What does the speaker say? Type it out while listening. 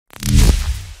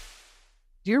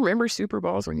Do you remember Super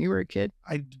Bowls when you were a kid?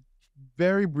 I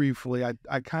very briefly,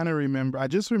 I kind of remember. I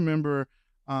just remember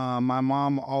my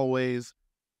mom always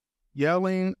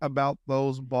yelling about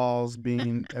those balls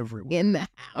being everywhere. In the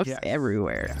house, Yes.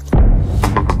 everywhere.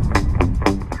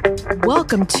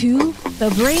 Welcome to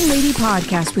the Brain Lady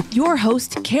Podcast with your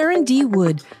host, Karen D.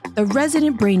 Wood, the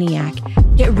resident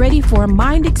brainiac. Get ready for a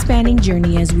mind-expanding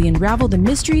journey as we unravel the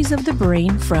mysteries of the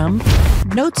brain from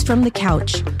Notes from the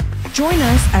Couch. Join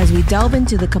us as we delve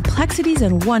into the complexities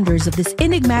and wonders of this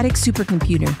enigmatic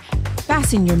supercomputer.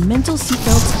 Fasten your mental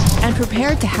seatbelts and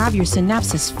prepare to have your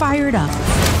synapses fired up.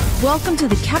 Welcome to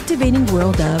the captivating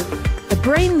world of the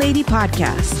Brain Lady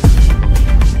Podcast.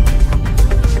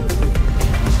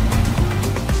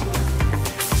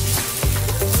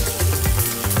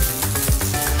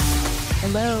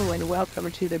 Hello and welcome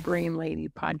to the Brain Lady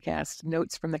Podcast,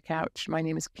 Notes from the Couch. My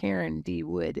name is Karen D.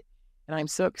 Wood, and I'm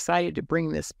so excited to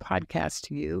bring this podcast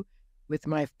to you with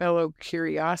my fellow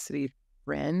curiosity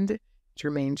friend,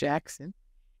 Jermaine Jackson.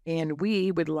 And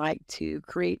we would like to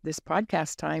create this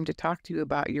podcast time to talk to you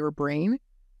about your brain,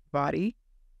 body,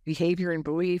 behavior, and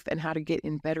belief, and how to get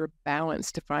in better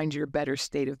balance to find your better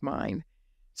state of mind.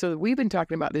 So we've been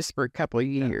talking about this for a couple of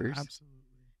years. Yeah, absolutely.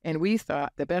 And we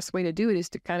thought the best way to do it is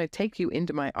to kind of take you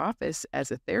into my office as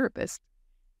a therapist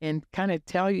and kind of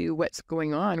tell you what's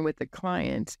going on with the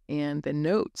client. And the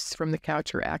notes from the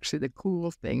couch are actually the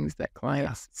cool things that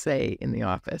clients say in the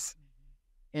office.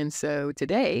 And so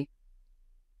today,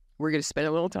 we're going to spend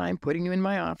a little time putting you in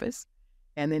my office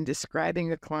and then describing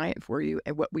the client for you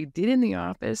and what we did in the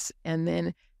office and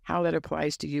then how that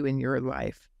applies to you in your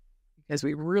life. Because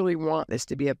we really want this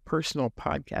to be a personal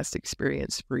podcast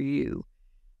experience for you.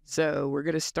 So we're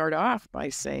going to start off by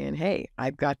saying, hey,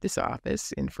 I've got this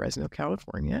office in Fresno,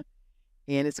 California,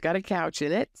 and it's got a couch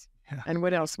in it. Yeah. And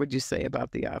what else would you say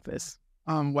about the office?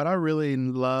 What I really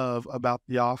love about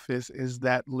the office is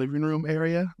that living room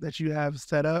area that you have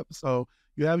set up. So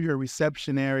you have your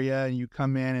reception area and you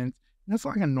come in and it's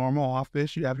like a normal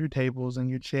office. You have your tables and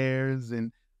your chairs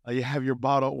and you have your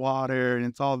bottled water and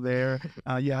it's all there.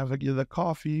 You have the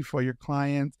coffee for your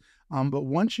clients. But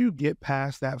once you get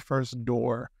past that first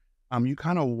door, you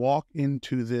kind of walk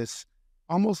into this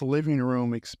almost living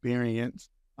room experience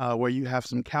where you have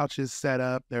some couches set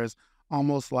up. There's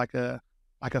almost like a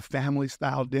family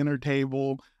style dinner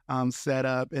table set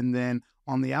up. And then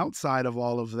on the outside of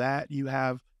all of that, you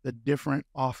have the different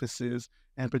offices,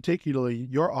 and particularly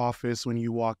your office when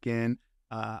you walk in.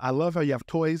 I love how you have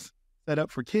toys set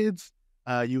up for kids.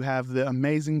 You have the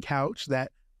amazing couch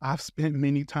that I've spent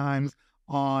many times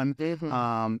on.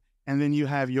 And then you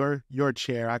have your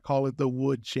chair. I call it the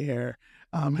wood chair.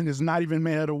 And it's not even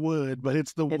made out of wood, but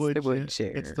it's the wood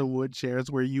chair. It's the wood chair.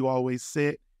 It's where you always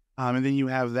sit. And then you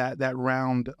have that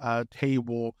round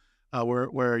table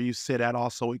where you sit at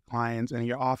also with clients. And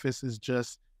your office is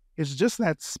just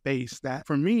that space that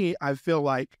for me, I feel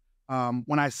like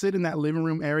when I sit in that living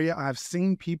room area, I've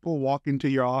seen people walk into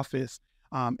your office.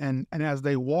 And as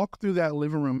they walk through that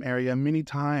living room area, many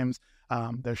times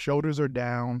their shoulders are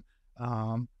down,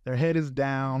 their head is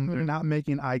down, they're not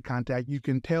making eye contact. You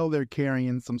can tell they're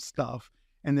carrying some stuff.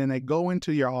 And then they go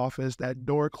into your office, that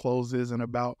door closes, and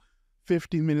about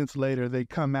 50 minutes later, they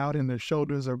come out and their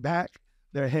shoulders are back,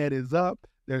 their head is up,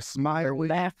 they're smiling.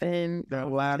 They're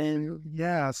laughing.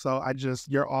 Yeah, so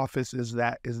your office is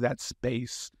that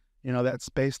space, that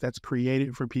space that's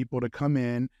created for people to come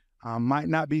in, might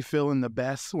not be feeling the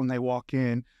best when they walk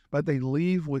in, but they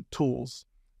leave with tools.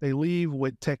 They leave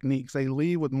with techniques. They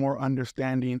leave with more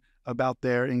understanding about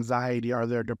their anxiety or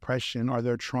their depression or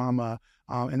their trauma.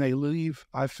 And they leave,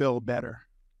 I feel, better.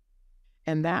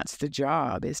 And that's the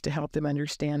job, is to help them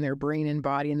understand their brain and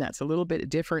body. And that's a little bit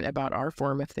different about our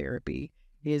form of therapy,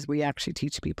 is we actually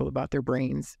teach people about their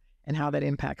brains and how that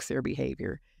impacts their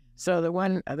behavior. So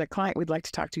the client we'd like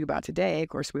to talk to you about today, of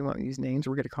course, we won't use names.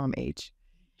 We're going to call him H.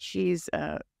 She's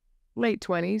late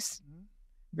 20s.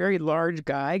 Very large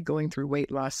guy going through weight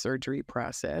loss surgery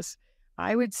process.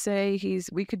 I would say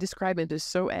we could describe him as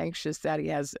so anxious that he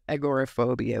has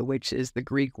agoraphobia, which is the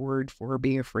Greek word for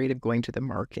being afraid of going to the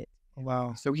market.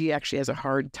 Wow. So he actually has a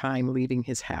hard time leaving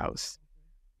his house.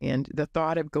 And the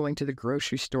thought of going to the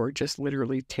grocery store just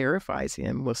literally terrifies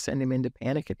him, will send him into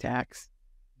panic attacks.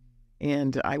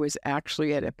 And I was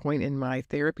actually at a point in my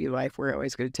therapy life where I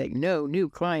was going to take no new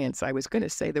clients. I was going to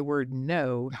say the word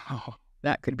no. Oh.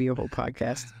 That could be a whole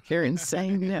podcast. Karen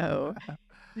saying no.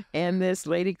 And this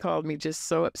lady called me just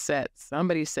so upset.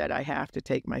 Somebody said, I have to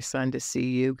take my son to see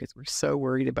you because we're so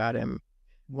worried about him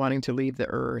wanting to leave the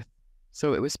earth.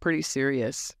 So it was pretty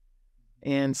serious.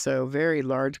 And so very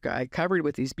large guy covered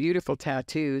with these beautiful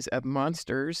tattoos of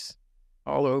monsters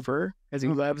all over because he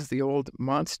loves the old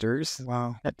monsters.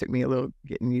 Wow. That took me a little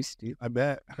getting used to. I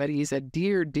bet. But he's a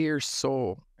dear, dear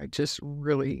soul. I just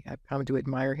really have come to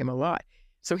admire him a lot.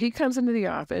 So he comes into the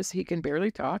office. He can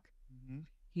barely talk. Mm-hmm.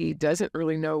 He doesn't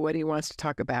really know what he wants to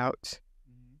talk about.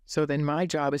 Mm-hmm. So then my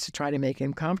job is to try to make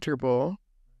him comfortable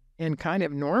and kind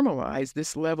of normalize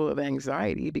this level of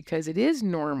anxiety, because it is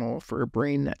normal for a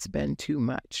brain that's been too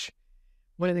much.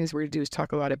 One of the things we're going to do is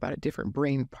talk a lot about different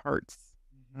brain parts.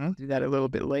 Mm-hmm. Do that a little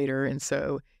bit later. And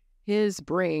so his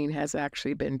brain has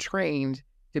actually been trained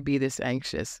to be this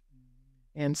anxious.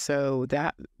 And so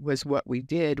that was what we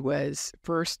did. Was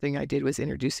first thing I did was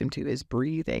introduce him to his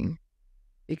breathing,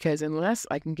 because unless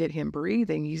I can get him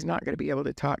breathing, he's not going to be able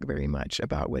to talk very much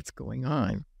about what's going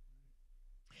on.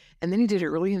 And then he did a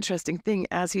really interesting thing.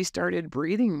 As he started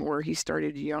breathing more, he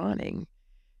started yawning.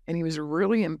 And he was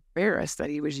really embarrassed that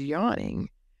he was yawning.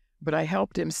 But I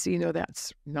helped him see, no,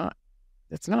 that's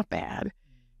not bad.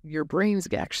 Your brain's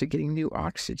actually getting new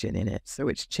oxygen in it. So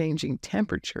it's changing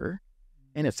temperature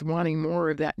and it's wanting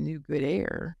more of that new good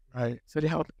air. Right. So to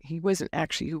help, he was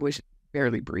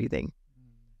barely breathing.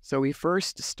 So we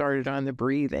first started on the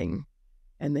breathing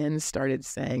and then started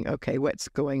saying, okay, what's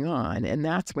going on? And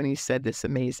that's when he said this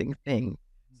amazing thing.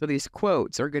 So these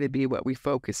quotes are going to be what we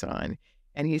focus on.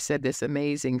 And he said this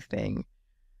amazing thing.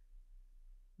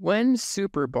 One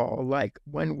super ball, like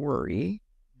one worry,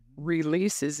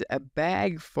 releases a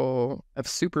bag full of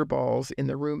super balls in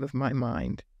the room of my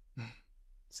mind.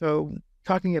 So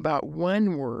talking about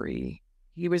one worry,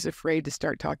 he was afraid to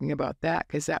start talking about that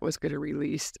because that was going to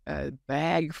release a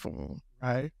bag full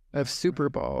of super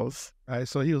balls. Right.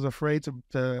 So he was afraid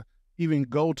to even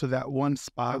go to that one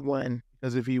spot.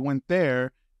 Because if he went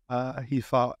there, he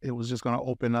thought it was just going to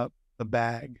open up the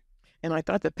bag. And I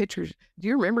thought the pictures, do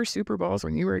you remember super balls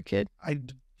when you were a kid?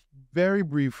 Very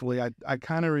briefly, I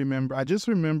kind of remember. I just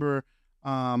remember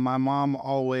my mom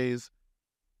always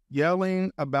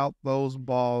yelling about those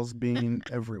balls being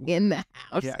everywhere. In the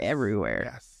house, yes.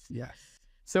 Everywhere. Yes.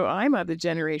 So I'm of the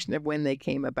generation of when they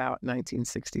came about,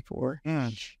 1964.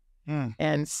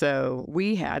 And so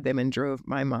we had them and drove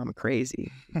my mom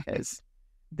crazy because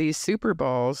these super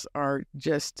balls are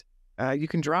just, you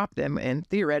can drop them. And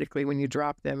theoretically, when you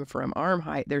drop them from arm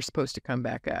height, they're supposed to come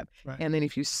back up. Right. And then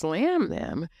if you slam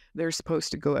them, they're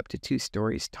supposed to go up to 2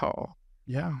 stories tall.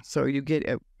 Yeah. So you get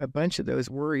a bunch of those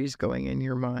worries going in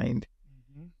your mind.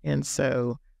 Mm-hmm. And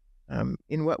so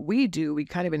in what we do, we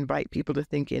kind of invite people to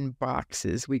think in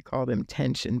boxes. We call them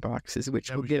tension boxes,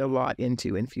 which we'll get a lot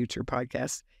into in future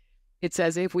podcasts. It's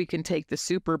as if we can take the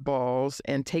super balls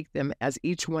and take them as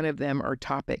each one of them are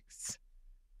topics.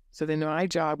 So then my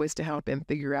job was to help him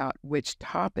figure out which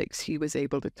topics he was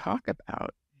able to talk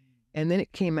about. And then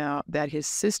it came out that his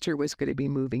sister was going to be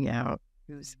moving out,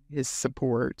 who's his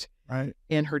support, right,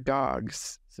 and her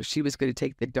dogs. So she was going to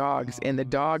take the dogs, and the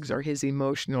dogs are his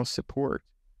emotional support.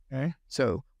 Okay.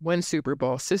 So one Super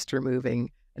Bowl, sister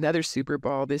moving, another Super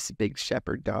Bowl, this big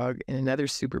shepherd dog, and another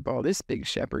Super Bowl, this big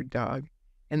shepherd dog.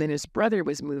 And then his brother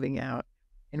was moving out.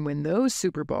 And when those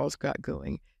Super Bowls got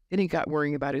going, then he got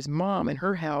worrying about his mom and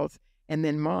her health, and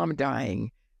then mom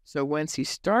dying. So once he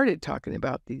started talking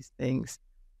about these things,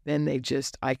 then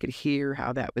I could hear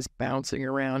how that was bouncing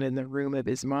around in the room of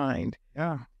his mind.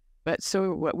 Yeah. But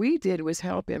so what we did was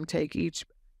help him take each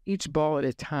ball at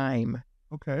a time.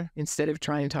 Okay. Instead of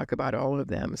trying to talk about all of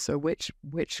them. So which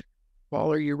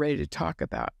ball are you ready to talk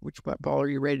about? What ball are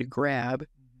you ready to grab,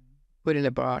 put in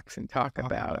a box and talk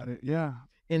about it? Yeah.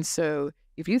 And so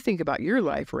if you think about your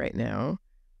life right now,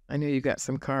 I know you got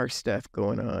some car stuff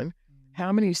going on.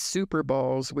 How many super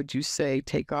balls would you say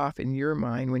take off in your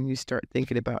mind when you start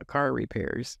thinking about car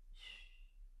repairs?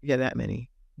 Yeah, that many.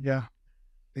 Yeah,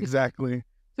 exactly.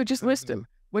 So just list them.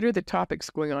 What are the topics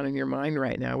going on in your mind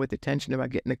right now with the tension about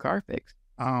getting the car fixed?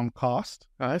 Cost.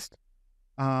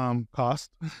 And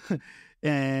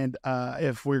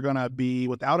if we're going to be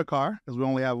without a car, because we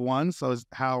only have one, so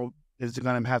how is it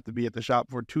going to have to be at the shop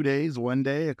for 2 days, 1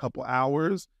 day, a couple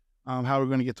hours? How are we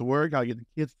going to get to work? How to get the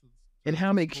kids to And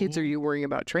how many kids are you worrying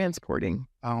about transporting?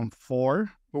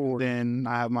 4. Then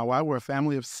I have my wife. We're a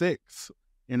family of 6,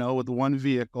 with one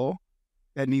vehicle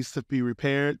that needs to be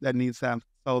repaired, that needs to have.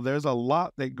 So there's a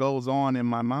lot that goes on in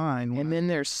my mind. And then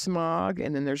there's smog,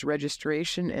 and then there's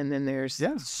registration, and then there's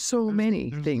many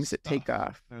things that take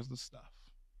off. There's the stuff.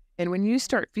 And when you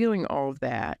start feeling all of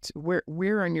that,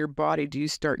 where on your body do you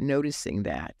start noticing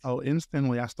that? Oh,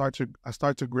 instantly. I start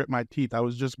to grit my teeth. I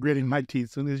was just gritting my teeth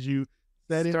as soon as you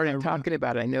said it. Started talking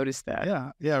about it. I noticed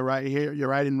that. Yeah, right here. You're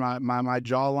right in my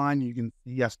jawline. You can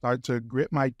see I start to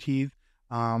grit my teeth.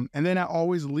 And then that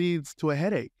always leads to a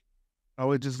headache.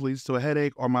 Oh, it just leads to a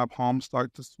headache, or my palms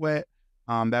start to sweat.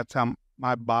 That's how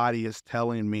my body is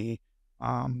telling me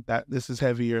that this is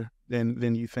heavier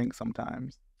than you think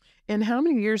sometimes. And how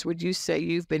many years would you say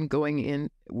you've been going in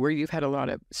where you've had a lot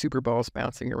of super balls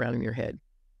bouncing around in your head?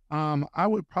 I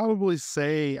would probably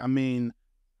say,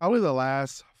 probably the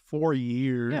last 4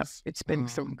 years. Yeah, it's been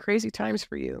some crazy times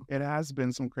for you. It has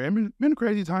been been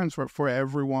crazy times for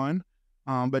everyone.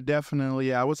 But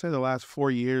definitely, I would say the last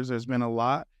 4 years, there's been a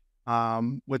lot.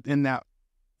 Within that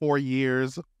 4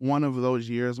 years, one of those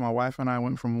years, my wife and I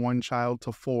went from 1 child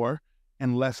to 4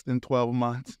 in less than 12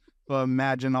 months. So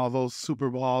imagine all those super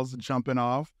balls jumping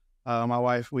off.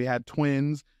 We had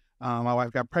twins. My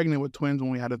wife got pregnant with twins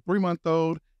when we had a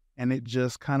 3-month-old, and it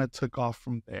just kind of took off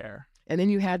from there. And then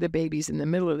you had the babies in the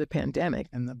middle of the pandemic.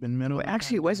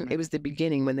 Actually, it wasn't. It was the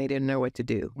beginning when they didn't know what to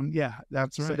do. Yeah,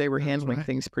 that's right. So they were handling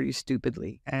things pretty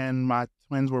stupidly. And my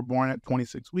twins were born at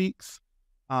 26 weeks.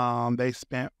 They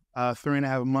spent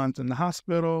 3.5 months in the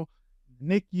hospital,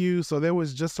 NICU. So there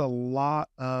was just a lot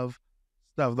of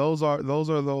stuff. Those are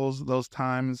those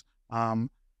times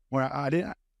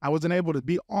where I wasn't able to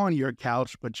be on your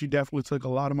couch, but you definitely took a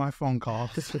lot of my phone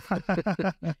calls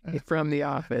from the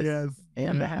office, yes,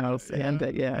 and the house, and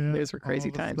those were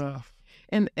crazy times. Stuff.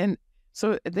 And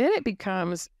so then it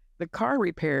becomes the car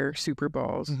repair super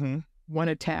balls, one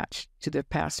attached to the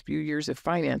past few years of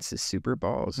finances super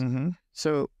balls.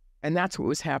 So, and that's what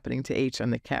was happening to H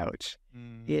on the couch,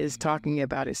 is talking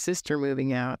about his sister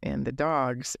moving out and the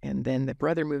dogs, and then the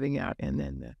brother moving out, and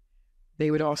then they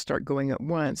would all start going at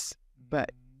once,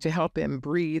 but to help him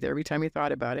breathe every time he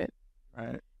thought about it.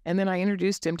 Right. And then I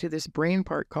introduced him to this brain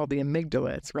part called the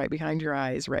amygdala. It's right behind your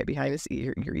eyes, right behind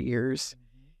your ears.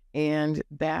 And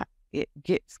that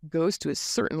goes to a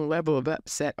certain level of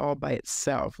upset all by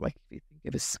itself. Like if you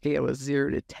think of a scale of 0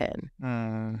 to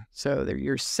 10. So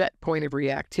your set point of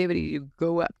reactivity, you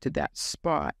go up to that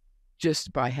spot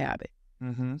just by habit.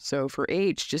 So for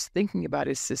H, just thinking about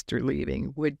his sister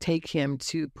leaving would take him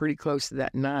to pretty close to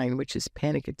that 9, which is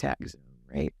panic attack zone.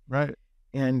 Right.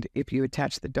 And if you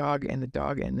attach the dog and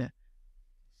the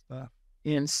stuff.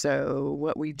 And so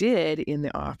what we did in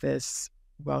the office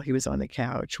while he was on the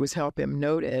couch was help him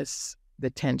notice the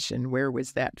tension. Where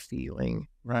was that feeling?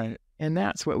 Right. And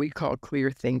that's what we call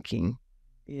clear thinking,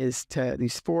 is to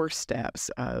these 4 steps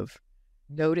of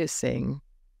noticing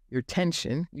your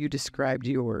tension. You described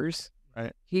yours.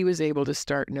 Right. He was able to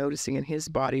start noticing in his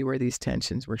body where these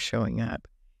tensions were showing up.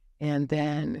 And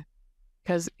then,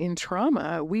 because in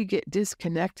trauma, we get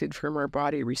disconnected from our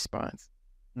body response.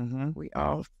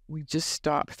 We just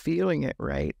stop feeling it,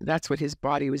 right? That's what his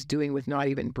body was doing with not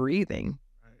even breathing.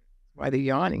 Right. Why the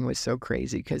yawning was so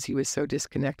crazy, because he was so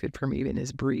disconnected from even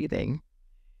his breathing.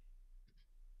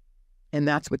 And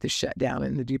that's what the shutdown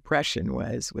and the depression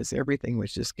was everything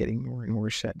was just getting more and more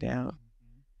shut down.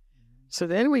 So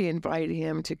then we invited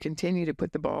him to continue to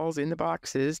put the balls in the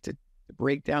boxes, to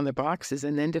break down the boxes,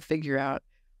 and then to figure out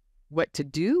what to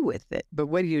do with it. But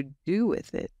what do you do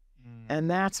with it? And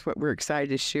that's what we're excited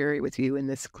to share with you in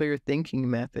this clear thinking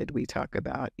method we talk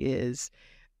about, is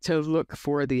to look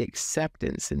for the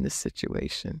acceptance in this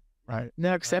situation. Right.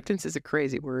 Now, acceptance is a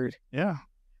crazy word. Yeah.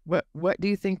 What do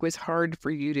you think was hard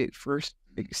for you to first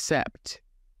accept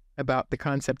about the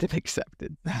concept of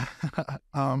acceptance?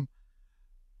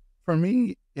 For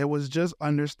me, it was just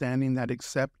understanding that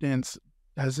acceptance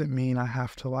doesn't mean I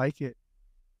have to like it.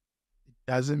 It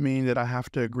doesn't mean that I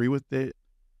have to agree with it.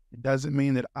 It doesn't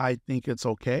mean that I think it's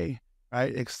okay,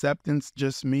 right? Acceptance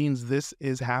just means this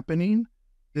is happening,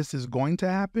 this is going to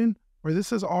happen, or this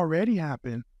has already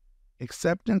happened.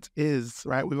 Acceptance is,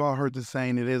 right? We've all heard the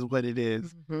saying, it is what it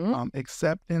is.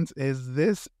 Acceptance is,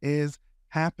 this is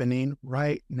happening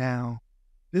right now.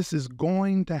 This is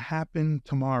going to happen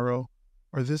tomorrow,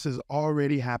 or this has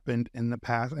already happened in the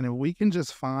past. And if we can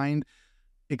just find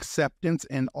acceptance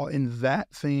in that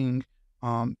thing,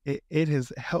 it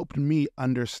has helped me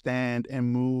understand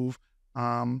and move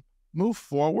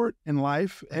forward in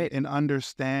life, and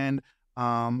understand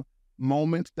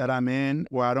moments that I'm in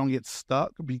where I don't get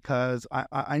stuck, because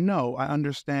I know, I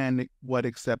understand what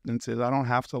acceptance is. I don't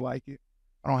have to like it.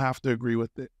 I don't have to agree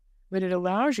with it. But it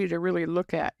allows you to really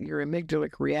look at your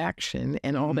amygdalic reaction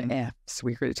and all the F's.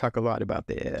 We're going to talk a lot about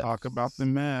the F's. Talk about the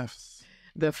F's.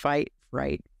 The fight,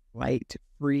 fright, flight,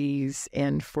 freeze.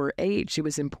 And for H, it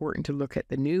was important to look at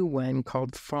the new one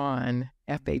called FAWN,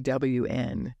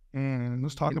 F-A-W-N.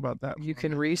 Let's talk about that. You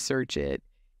can research it.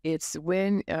 It's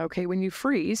when you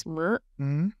freeze,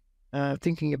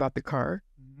 thinking about the car,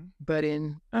 but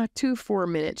in 2-4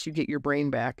 minutes, you get your brain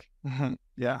back.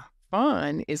 Yeah.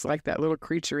 Fawn is like that little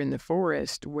creature in the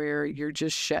forest where you're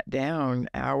just shut down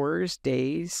hours,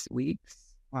 days, weeks,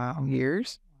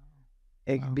 years.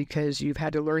 Wow. because you've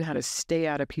had to learn how to stay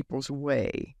out of people's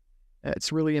way.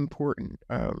 It's really important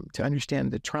to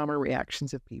understand the trauma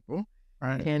reactions of people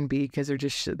Right. can be because they're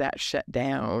just that shut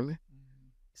down.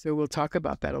 So we'll talk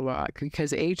about that a lot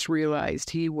because H realized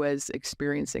he was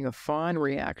experiencing a fawn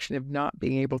reaction of not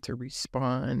being able to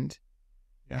respond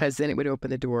Yeah. because then it would open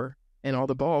the door and all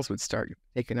the balls would start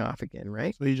taking off again,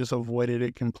 right? So he just avoided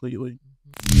it completely.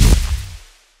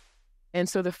 And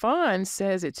so the fawn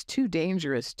says it's too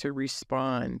dangerous to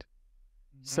respond.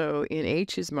 So in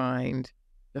H's mind,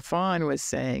 the fawn was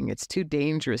saying it's too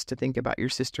dangerous to think about your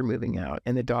sister moving out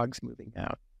and the dog's moving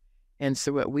out. And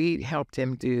so what we helped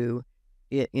him do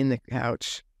in the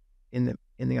couch, in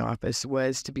the office,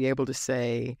 was to be able to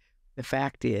say, the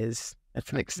fact is,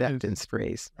 that's an acceptance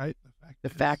phrase. Right. The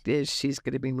fact is she's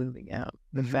going to be moving out.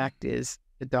 The fact is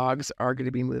the dogs are going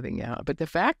to be moving out. But the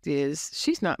fact is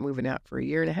she's not moving out for a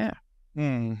year and a half.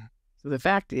 So the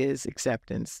fact is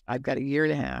acceptance. I've got a year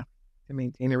and a half to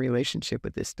maintain a relationship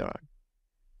with this dog.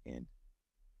 And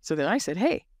so then I said,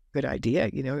 hey, good idea.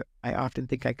 You know, I often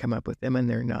think I come up with them and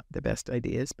they're not the best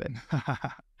ideas, but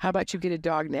how about you get a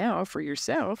dog now for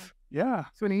yourself? Yeah.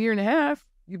 So in a year and a half,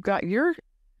 you've got your,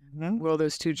 well,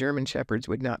 those 2 German Shepherds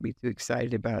would not be too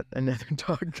excited about another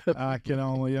dog. I can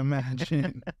only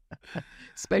imagine.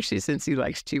 Especially since he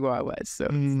likes Chihuahuas. So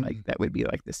it's like, that would be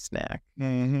like the snack.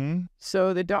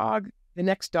 So the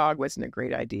next dog wasn't a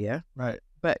great idea. Right.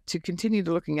 But to continue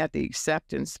to looking at the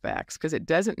acceptance facts, because it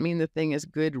doesn't mean the thing is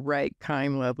good, right,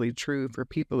 kind, lovely, true for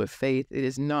people of faith. It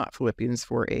is not Philippians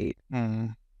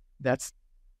 4:8.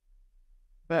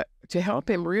 But to help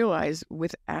him realize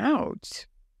without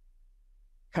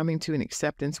coming to an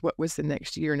acceptance, what was the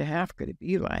next year and a half going to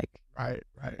be like? Right.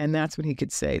 And that's when he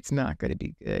could say it's not going to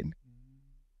be good.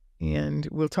 And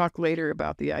we'll talk later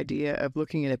about the idea of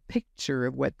looking at a picture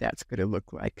of what that's going to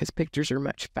look like, because pictures are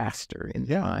much faster in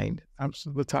the mind.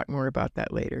 Absolutely. We'll talk more about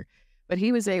that later. But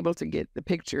he was able to get the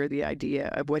picture, the idea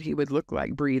of what he would look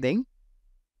like breathing,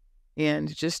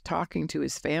 and just talking to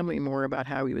his family more about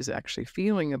how he was actually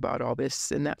feeling about all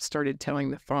this. And that started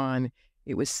telling the fawn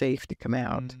it was safe to come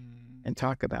out and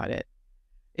talk about it.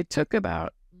 It took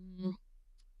about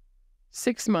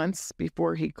 6 months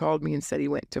before he called me and said he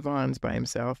went to Vaughn's by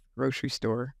himself, grocery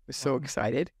store. Was so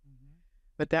excited.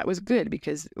 But that was good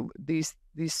because these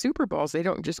super balls, they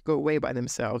don't just go away by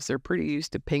themselves. They're pretty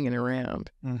used to pinging around.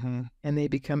 And they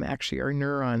become actually our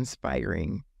neurons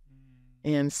firing.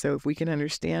 And so if we can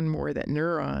understand more that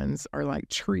neurons are like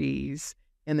trees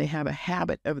and they have a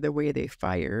habit of the way they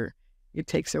fire, it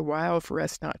takes a while for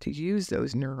us not to use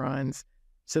those neurons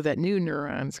so that new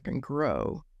neurons can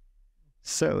grow.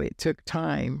 So it took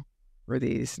time for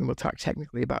these, and we'll talk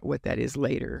technically about what that is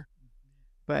later.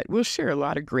 But we'll share a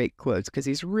lot of great quotes because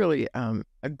he's really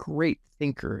a great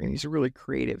thinker and he's really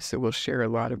creative. So we'll share a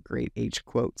lot of great H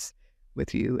quotes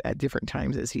with you at different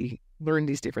times as he learned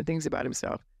these different things about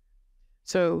himself.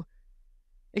 So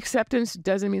acceptance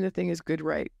doesn't mean the thing is good,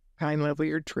 right, kind,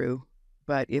 lovely, or true.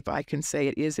 But if I can say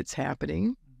it is, it's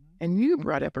happening. And you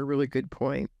brought up a really good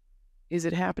point. Is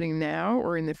it happening now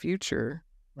or in the future?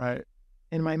 Right.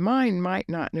 And my mind might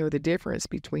not know the difference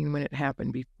between when it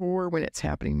happened before, when it's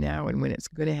happening now, and when it's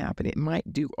going to happen. It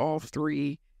might do all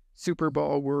 3 Super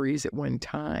Bowl worries at one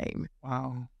time.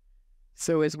 Wow.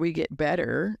 So as we get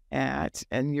better at,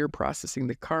 and you're processing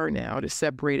the car now to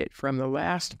separate it from the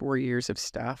last 4 years of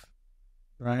stuff,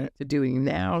 right, to doing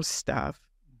now stuff.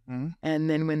 And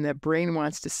then when the brain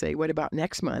wants to say, what about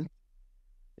next month?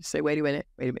 Say, wait a minute,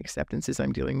 acceptance is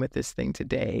I'm dealing with this thing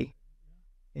today.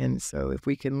 And so if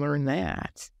we can learn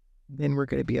that, then we're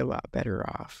going to be a lot better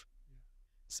off.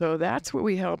 So that's what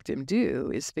we helped him do,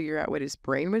 is figure out what his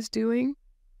brain was doing.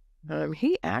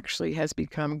 He actually has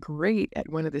become great at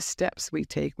one of the steps we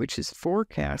take, which is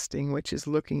forecasting, which is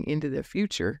looking into the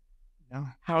future.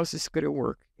 How's this going to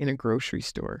work in a grocery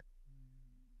store?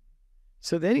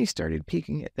 So then he started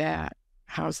peeking at that.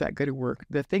 How's that going to work?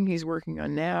 The thing he's working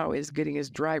on now is getting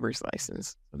his driver's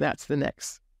license. So that's the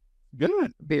next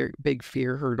good big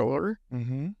fear hurdler.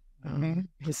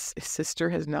 His sister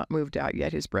has not moved out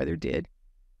yet. His brother did.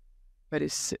 But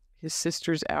his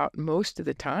sister's out most of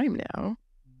the time now.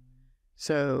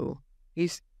 So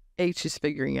H is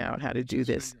figuring out how to do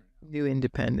this new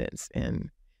independence. And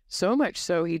so much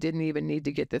so he didn't even need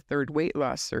to get the 3rd weight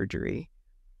loss surgery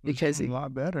because a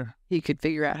lot better. He could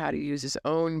figure out how to use his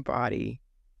own body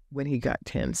when he got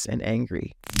tense and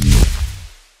angry.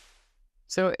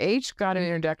 So H got an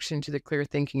introduction to the clear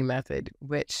thinking method,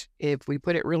 which if we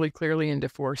put it really clearly into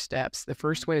 4 steps, the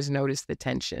first one is notice the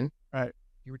tension. Right.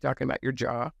 You were talking about your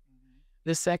jaw.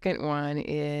 The second one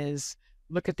is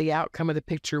look at the outcome of the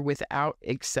picture without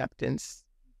acceptance.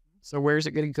 So where's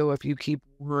it going to go if you keep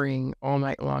worrying all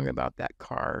night long about that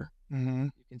car? Mm-hmm.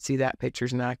 You can see that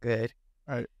picture's not good.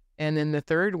 Right. And then the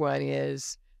third one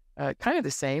is kind of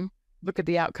the same. Look at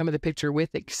the outcome of the picture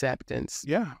with acceptance.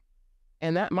 Yeah.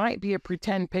 And that might be a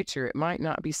pretend picture. It might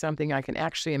not be something I can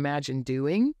actually imagine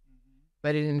doing,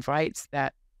 but it invites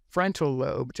that frontal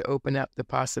lobe to open up the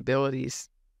possibilities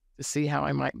to see how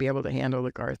I might be able to handle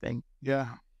the car thing.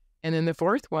 Yeah. And then the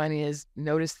fourth one is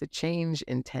notice the change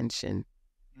in tension.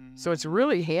 Mm-hmm. So it's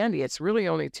really handy. It's really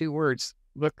only 2 words,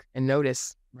 look and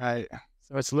notice. Right.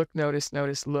 So it's look, notice,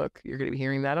 notice, look. You're going to be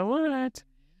hearing that a lot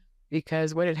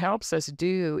because what it helps us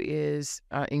do is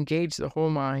engage the whole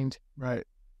mind. Right.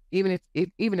 Even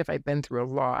if I've been through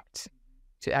a lot,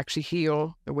 to actually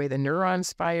heal the way the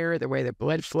neurons fire, the way the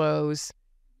blood flows,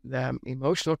 the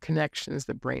emotional connections,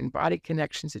 the brain-body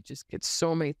connections, it just gets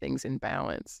so many things in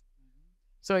balance.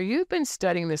 So you've been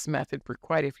studying this method for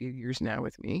quite a few years now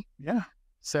with me. Yeah.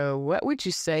 So what would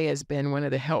you say has been one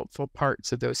of the helpful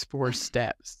parts of those 4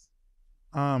 steps?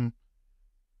 For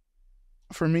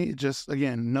me, just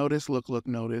again, notice, look,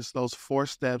 notice. Those 4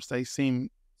 steps, they seem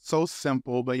so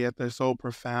simple, but yet they're so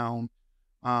profound.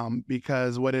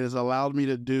 Because what it has allowed me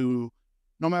to do,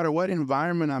 no matter what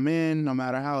environment I'm in, no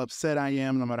matter how upset I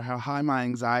am, no matter how high my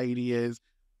anxiety is,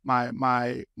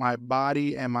 my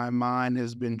body and my mind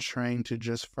has been trained to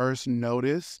just first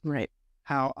notice Right.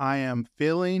 how I am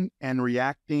feeling and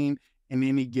reacting in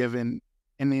any given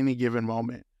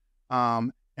moment.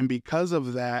 And because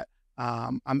of that,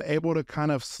 I'm able to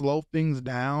kind of slow things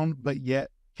down, but yet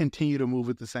continue to move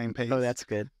at the same pace. Oh, that's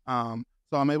good.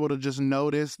 So I'm able to just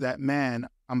notice that, man,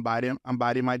 I'm biting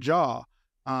my jaw.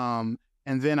 And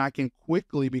then I can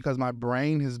quickly, because my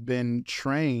brain has been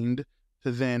trained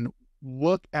to then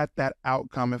look at that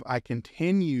outcome. If I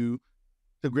continue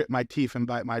to grit my teeth and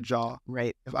bite my jaw,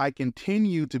 Right. if I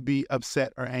continue to be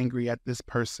upset or angry at this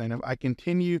person, if I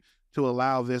continue to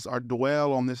allow this or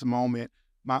dwell on this moment,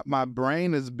 my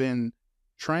brain has been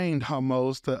trained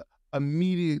almost to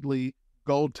immediately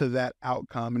go to that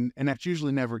outcome. And that's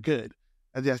usually never good.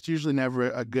 That's usually never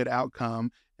a good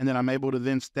outcome. And then I'm able to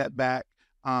then step back.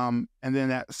 And then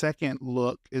that second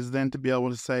look is then to be able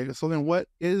to say, so then what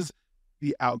is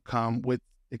the outcome with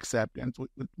acceptance,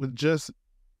 with just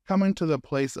coming to the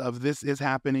place of this is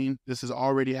happening, this has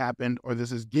already happened, or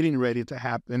this is getting ready to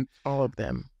happen. All of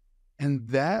them. And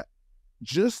that,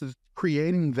 just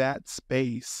creating that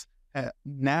space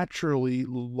naturally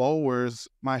lowers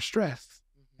my stress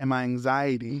and my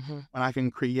anxiety when I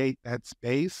can create that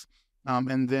space.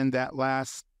 And then that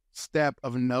last step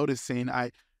of noticing,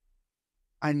 I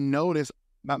notice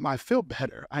that I feel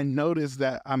better. I notice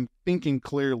that I'm thinking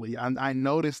clearly. I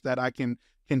notice that I can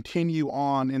continue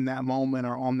on in that moment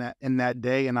or in that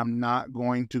day, and I'm not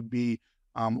going to be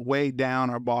weighed down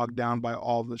or bogged down by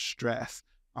all the stress.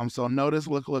 So notice,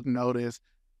 look, notice,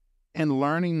 and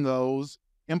learning those,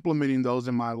 implementing those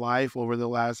in my life over the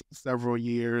last several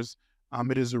years,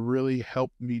 it has really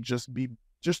helped me just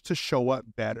to show up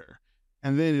better.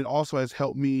 And then it also has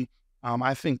helped me,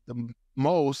 I think the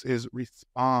most is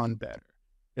respond better.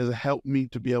 It has helped me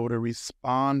to be able to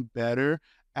respond better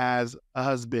as a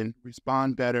husband,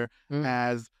 respond better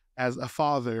as a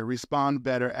father, respond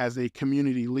better as a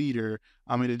community leader.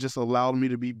 It just allowed me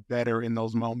to be better in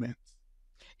those moments.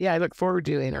 Yeah, I look forward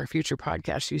to in our future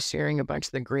podcast you sharing a bunch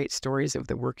of the great stories of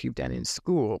the work you've done in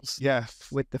schools. Yes,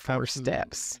 with the 4 absolutely.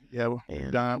 steps. Yeah,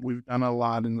 we've done a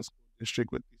lot in the school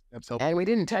district with these steps. And we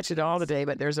didn't touch it all today,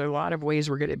 but there's a lot of ways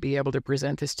we're going to be able to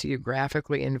present this to you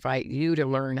graphically, invite you to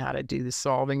learn how to do the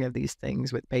solving of these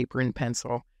things with paper and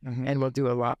pencil. And we'll do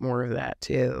a lot more of that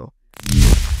too.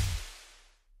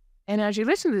 And as you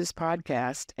listen to this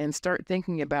podcast and start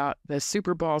thinking about the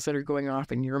super balls that are going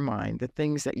off in your mind, the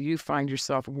things that you find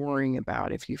yourself worrying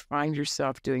about, if you find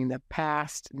yourself doing the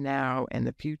past, now, and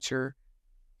the future,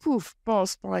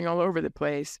 balls flying all over the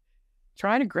place,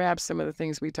 try to grab some of the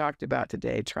things we talked about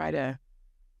today. Try to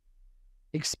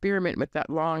experiment with that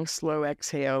long, slow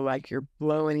exhale, like you're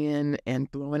blowing in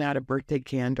and blowing out a birthday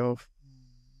candle,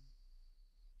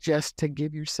 just to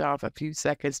give yourself a few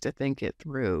seconds to think it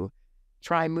through.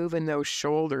 Try moving those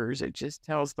shoulders. It just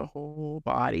tells the whole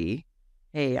body,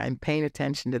 hey, I'm paying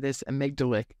attention to this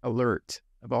amygdalic alert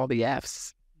of all the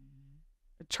F's.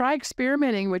 Try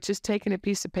experimenting with just taking a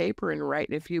piece of paper and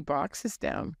writing a few boxes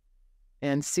down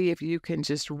and see if you can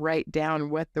just write down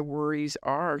what the worries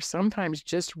are. Sometimes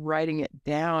just writing it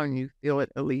down, you feel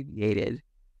it alleviated.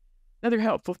 Another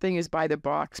helpful thing is by the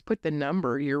box, put the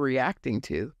number you're reacting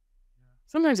to.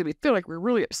 Sometimes we feel like we're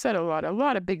really upset a lot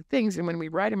of big things. And when we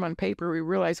write them on paper, we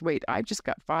realize, wait, I've just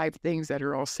got 5 things that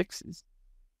are all 6s.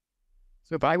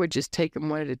 So if I would just take them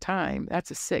one at a time,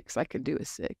 that's a 6. I can do a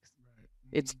 6.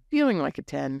 It's feeling like a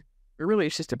 10, but really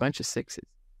it's just a bunch of 6s.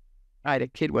 I had a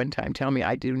kid one time tell me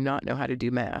I do not know how to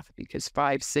do math because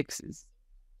 5 6s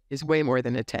is way more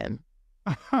than a 10.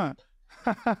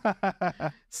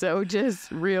 So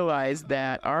just realize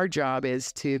that our job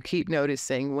is to keep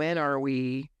noticing when are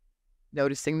we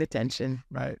noticing the tension.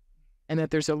 Right. And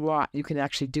that there's a lot you can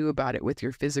actually do about it with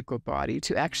your physical body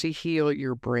to actually heal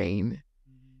your brain.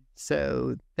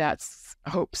 So that's, I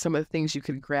hope, some of the things you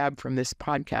could grab from this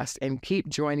podcast, and keep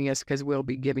joining us because we'll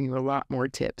be giving you a lot more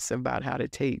tips about how to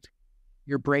take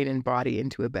your brain and body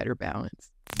into a better balance.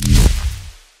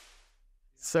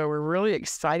 So we're really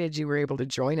excited you were able to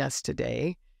join us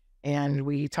today. And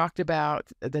we talked about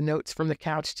the notes from the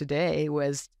couch today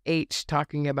was H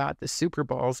talking about the super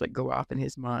balls that go off in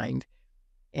his mind.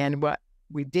 And what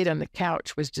we did on the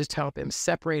couch was just help him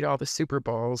separate all the super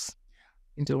balls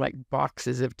into like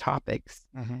boxes of topics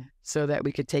so that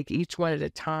we could take each one at a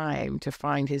time to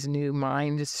find his new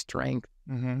mind strength,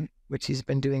 which he's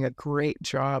been doing a great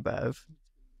job of.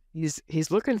 He's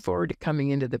looking forward to coming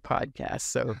into the podcast.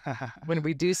 So when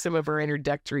we do some of our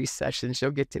introductory sessions,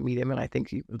 you'll get to meet him, and I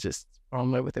think you will just fall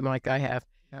in love with him like I have,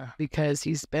 because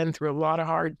he's been through a lot of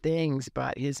hard things,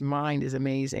 but his mind is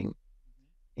amazing,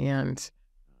 and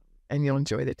you'll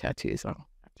enjoy the tattoos. I'll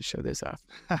have to show those off.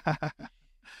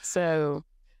 So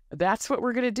that's what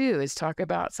we're going to do, is talk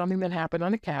about something that happened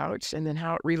on the couch and then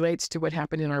how it relates to what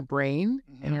happened in our brain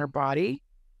and our body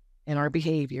and our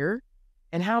behavior,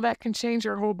 and how that can change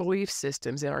our whole belief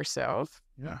systems in ourselves,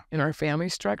 in our family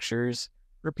structures,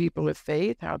 for people of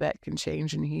faith, how that can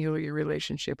change and heal your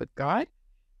relationship with God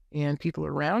and people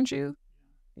around you.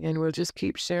 And we'll just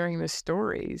keep sharing the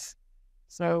stories.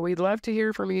 So we'd love to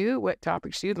hear from you, what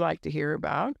topics you'd like to hear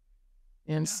about.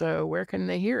 And so where can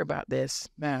they hear about this?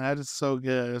 Man, that is so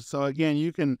good. So again,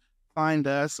 you can find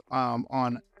us on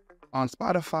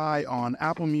Spotify, on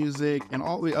Apple Music, and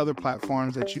all the other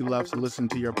platforms that you love to listen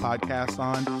to your podcasts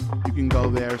on. You can go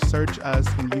there, search us,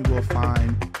 and you will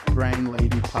find Brain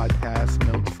Lady Podcast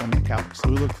Notes from the Couch. So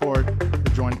we look forward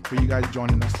to you guys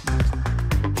joining us next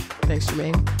time. Thanks,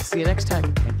 Jermaine. See you next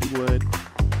time. Thank you, Wood.